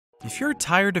If you're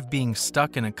tired of being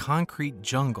stuck in a concrete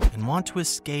jungle and want to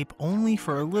escape only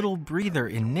for a little breather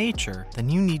in nature, then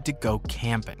you need to go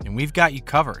camping, and we've got you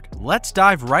covered. Let's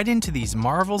dive right into these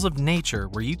marvels of nature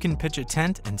where you can pitch a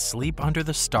tent and sleep under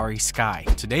the starry sky.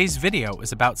 Today's video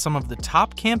is about some of the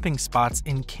top camping spots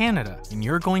in Canada, and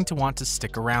you're going to want to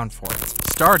stick around for it.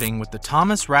 Starting with the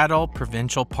Thomas Raddall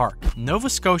Provincial Park. Nova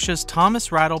Scotia's Thomas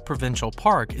Raddall Provincial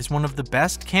Park is one of the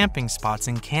best camping spots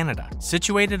in Canada.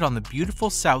 Situated on the beautiful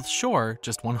South Shore,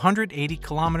 just 180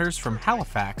 kilometers from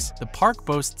Halifax, the park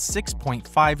boasts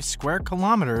 6.5 square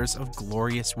kilometers of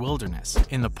glorious wilderness.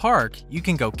 In the park, you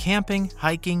can go camping,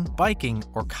 hiking, biking,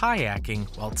 or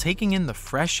kayaking while taking in the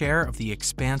fresh air of the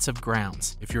expansive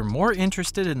grounds. If you're more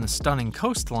interested in the stunning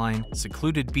coastline,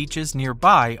 secluded beaches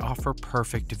nearby offer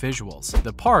perfect visuals.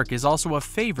 The park is also a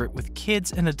favorite with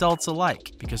kids and adults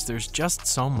alike because there's just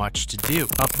so much to do.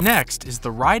 Up next is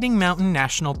the Riding Mountain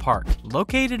National Park.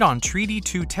 Located on Treaty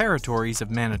 2 territories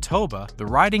of Manitoba, the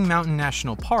Riding Mountain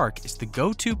National Park is the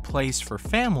go-to place for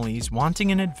families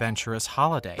wanting an adventurous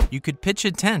holiday. You could pitch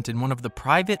a tent in one of the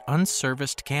private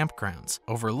unserviced campgrounds,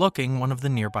 overlooking one of the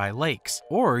nearby lakes,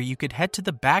 or you could head to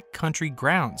the backcountry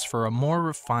grounds for a more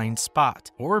refined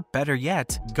spot, or better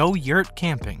yet, go yurt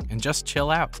camping and just chill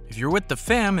out. If you're with the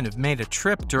fam and have made a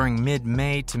trip during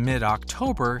mid-May to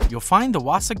mid-October, you'll find the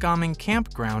Wasagaming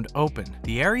Campground open.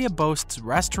 The area boasts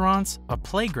restaurants, a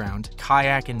playground,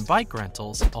 kayak and bike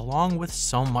rentals, along with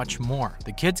so much more.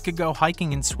 The kids could go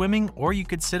hiking and swimming, or you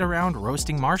could sit around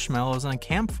roasting marshmallows on a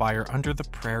campfire under the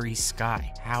prairie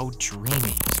sky. How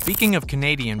dreamy. Speaking of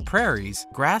Canadian prairies,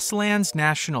 Grasslands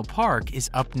National Park is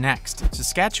up next.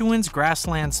 Saskatchewan's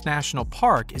Grasslands National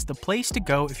Park is the place to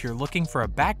go if you're looking for a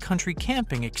backcountry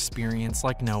camping experience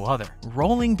like no other.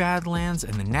 Rolling Badlands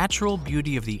and the natural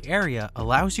beauty of the area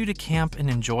allows you to camp and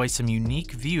enjoy some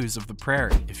unique views of the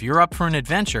prairie. If you're up for an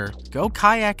adventure, go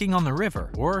kayaking on the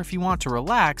river, or if you want to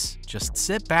relax, just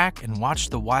sit back and watch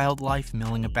the wildlife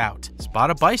milling about. Spot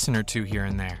a bison or two here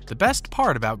and there. The best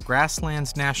part about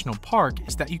Grasslands National Park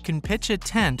is that you can pitch a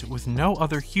tent with no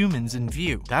other humans in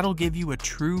view. That'll give you a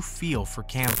true feel for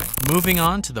camping. Moving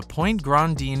on to the Point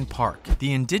Grandine Park.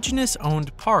 The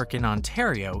Indigenous-owned park in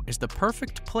Ontario is the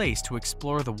perfect place to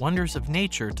explore the wonders of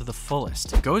nature to the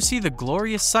fullest. Go see the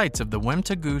glorious sights of the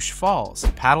Wemtagoosh Falls,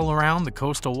 paddle around the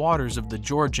coastal waters of the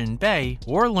Georgian Bay,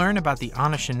 or learn about the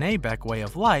Anishinaabe way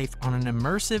of life on an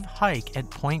immersive hike at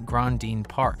Point Grandine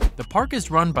Park. The park is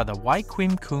run by the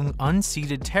Waikwimkung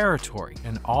Unceded Territory,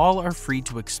 and all are free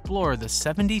to explore the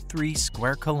 73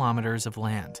 square kilometers of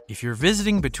land. If you're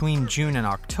visiting between June and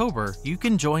October, you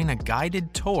can join a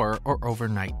guided tour or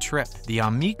overnight trip. The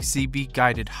Amik Zibi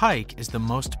guided hike is the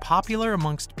most popular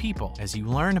amongst people as you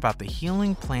learn about the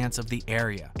healing plants of the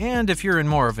area. And if you're in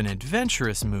more of an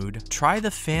adventurous mood, try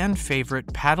the fan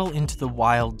favorite Paddle into the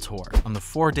Wild tour. On the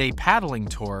 4-day paddling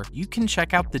tour, you can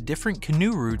check out the different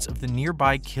canoe routes of the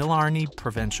nearby Killarney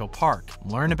Provincial Park.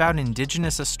 Learn about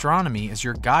Indigenous astronomy as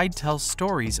your guide tells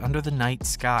stories under the night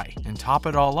sky, and top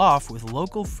it all off with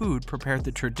local food prepared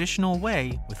the traditional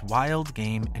way with wild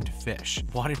game and fish.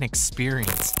 What an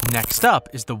experience! Next up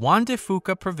is the Juan de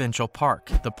Fuca Provincial Park.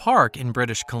 The park in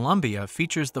British Columbia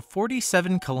features the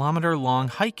 47-kilometer-long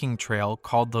hiking trail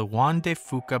called the Juan de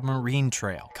Fuca Marine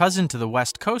Trail. Cousin to the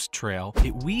West Coast Trail,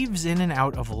 it weaves in and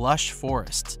out of lush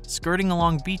forests, skirting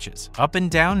along beaches, up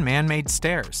and down man-made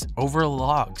stairs, over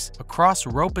logs, across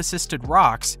rope-assisted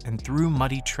rocks, and through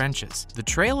muddy trenches. The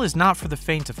trail is not for the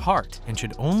faint of heart, and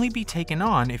should only be taken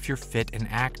on if you're fit and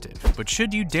active. But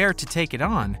should you dare to take it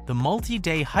on, the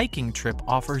multi-day hiking trip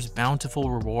offers bountiful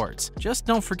rewards. Just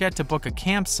don't forget to book a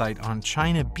campsite on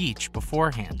China Beach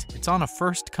beforehand. It's on a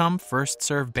first-come,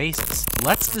 first-served basis.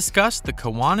 Let's discuss the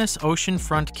Kiwanis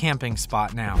Oceanfront camping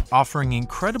spot now. Offering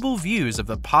incredible views of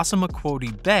the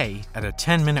Passamaquoddy Bay at a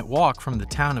 10-minute walk from the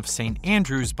town of St.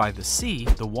 Andrews by the sea,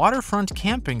 the waterfront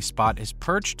camping spot is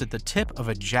perched at the tip of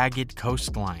a jagged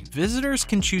coastline. Visitors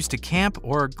can choose to camp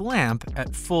or glamp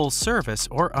at full-service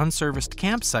or unserviced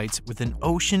campsites with an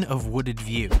ocean of wooded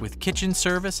view. With kitchen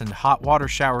service and hot water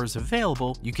showers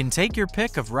available, you can take your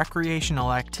pick of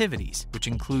recreational activities, which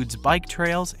includes bike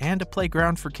trails and a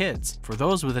playground for kids. For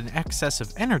those with an excess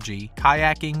of energy,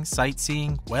 kayaking,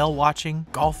 sightseeing, whale watching,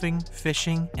 golfing,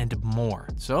 fishing, and more.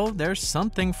 So there's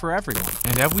something for everyone.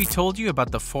 And have we told you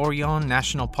about the Forillon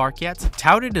National Park yet?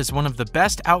 Touted as one of the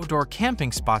best outdoor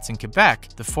camping spots in Quebec,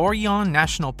 the Forillon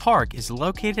National Park is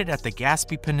located at the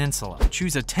Gaspé Peninsula.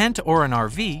 Choose a tent or an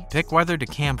RV, pick whether to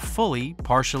camp fully,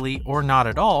 partially, or not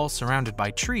at all surrounded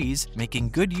by trees, making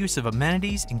good good use of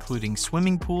amenities including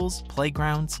swimming pools,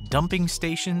 playgrounds, dumping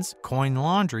stations, coin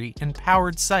laundry, and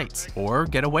powered sites. Or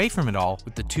get away from it all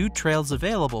with the 2 trails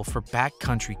available for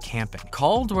backcountry camping.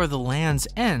 Called Where the Lands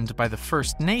End by the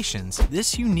First Nations,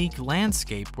 this unique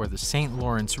landscape where the St.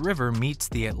 Lawrence River meets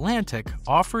the Atlantic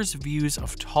offers views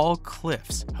of tall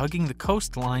cliffs hugging the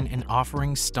coastline and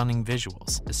offering stunning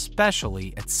visuals,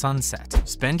 especially at sunset.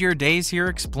 Spend your days here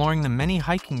exploring the many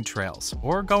hiking trails,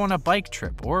 or go on a bike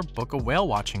trip, or book a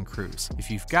whale watching cruise if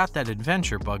you've got that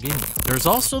adventure bug in you. There's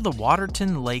also the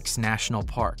Waterton Lakes National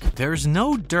Park. There's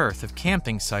no dearth of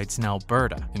camping sites in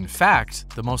Alberta. In fact,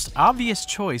 the most obvious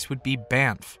choice would be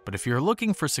Banff, but if you're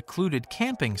looking for secluded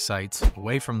camping sites,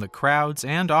 away from the crowds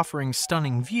and offering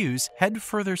stunning views, head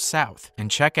further south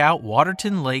and check out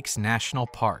Waterton Lakes National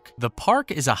Park. The park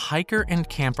is a hiker and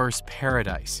camper's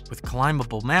paradise, with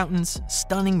climbable mountains,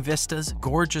 stunning vistas,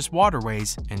 gorgeous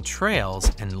waterways, and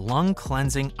trails and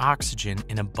lung-cleansing oxygen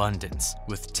in abundance.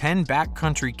 With 10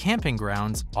 backcountry camping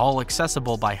grounds, all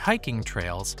accessible by hiking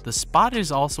trails, the spot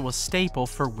is also a staple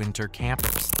for winter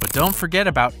campers. But don't forget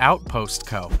about Outpost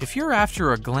Co. If you're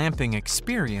after a glamping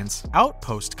experience,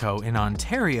 Outpost Co. in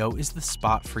Ontario is the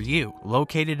spot for you.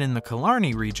 Located in the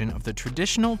Killarney region of the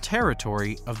traditional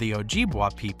territory of the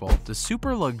Ojibwa people, the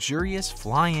super luxurious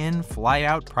fly-in,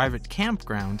 fly-out private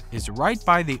campground is right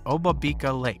by the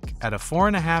Obabika Lake. At a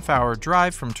 4.5-hour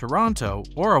drive from Toronto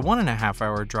or a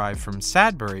 1.5-hour drive from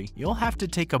Sudbury, you'll have to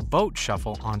take a boat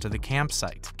shuffle onto the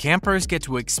campsite. Campers get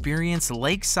to experience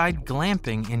lakeside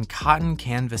glamping in cotton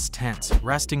canvas tents,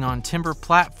 resting on timber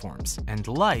platforms, and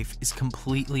life is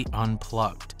completely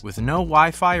unplugged. With no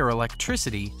Wi-Fi or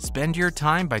electricity, spend your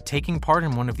time by taking part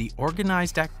in one of the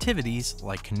organized activities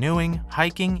like canoeing,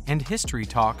 hiking, and history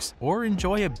talks, or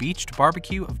enjoy a beached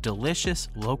barbecue of delicious,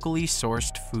 locally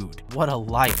sourced food. What a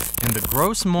life! And the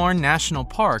Gros Morne National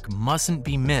Park mustn't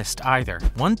be missed either.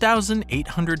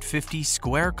 1,850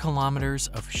 square kilometers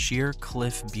of sheer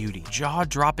cliff beauty,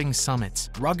 jaw-dropping summits,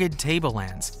 rugged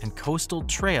tablelands, and coastal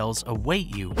trails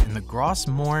await you in the Gros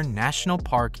Morne National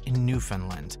Park in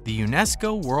Newfoundland. The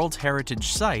UNESCO World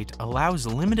Heritage Site allows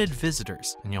limited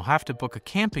visitors, and you'll have to book a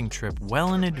camping trip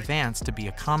well in advance to be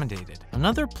accommodated.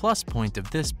 Another plus point of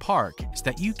this park is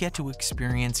that you get to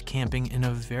experience camping in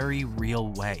a very real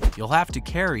way. You'll have to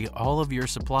carry all of your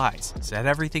supplies, set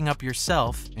everything up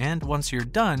yourself, and once you're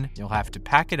done, you'll have to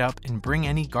pack it up and bring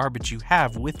any garbage you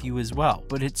have with you as well.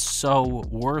 But it's so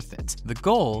worth it. The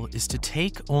goal is to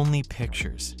take only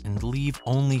pictures and leave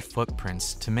only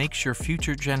footprints to make sure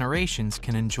future generations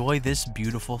can enjoy this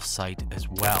beautiful site as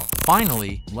well.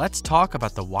 Finally, let's talk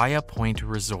about the Waya Point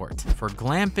Resort. For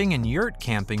glamping and yurt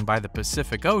camping by the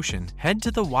Pacific Ocean, head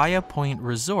to the Waya Point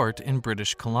Resort in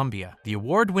British Columbia. The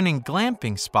award-winning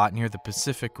glamping spot near the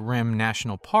Pacific Rim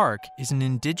National Park is an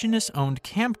Indigenous-owned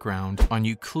campground on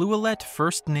Ucluelet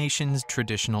First Nations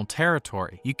traditional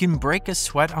territory. You can break a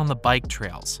sweat on the bike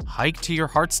trails, hike to your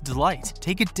heart's delight,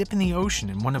 take a dip in the ocean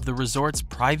in one of the resort's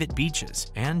private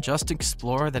beaches, and just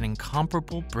explore that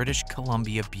incomparable British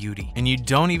Columbia beauty. And you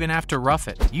don't even have to rough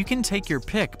it. You can take your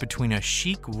pick between a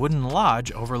chic wooden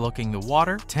lodge overlooking the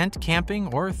water, tent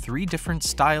camping, or 3 different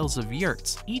styles of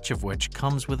yurts, each of which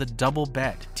comes with a double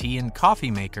bed, tea and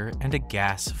coffee maker, and a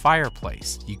gas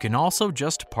fireplace. You can also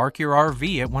just park your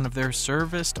RV at one of their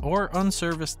serviced or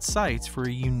unserviced sites for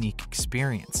a unique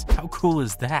experience. How cool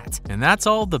is that? And that's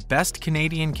all the best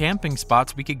Canadian camping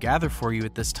spots we could gather for you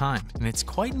at this time, and it's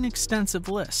quite an extensive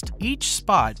list. Each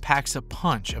spot packs a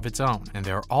punch of its own, and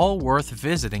they're all worth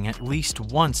visiting at least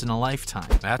once in a lifetime.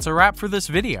 That's a wrap for this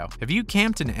video. Have you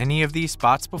camped in any of these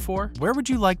spots before? Where would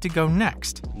you like to go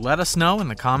next? Let us know in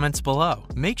the comments below.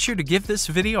 Make sure to give this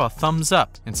video a thumbs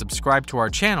up and subscribe to our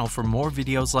channel for more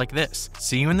videos like this.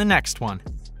 See you in the next one.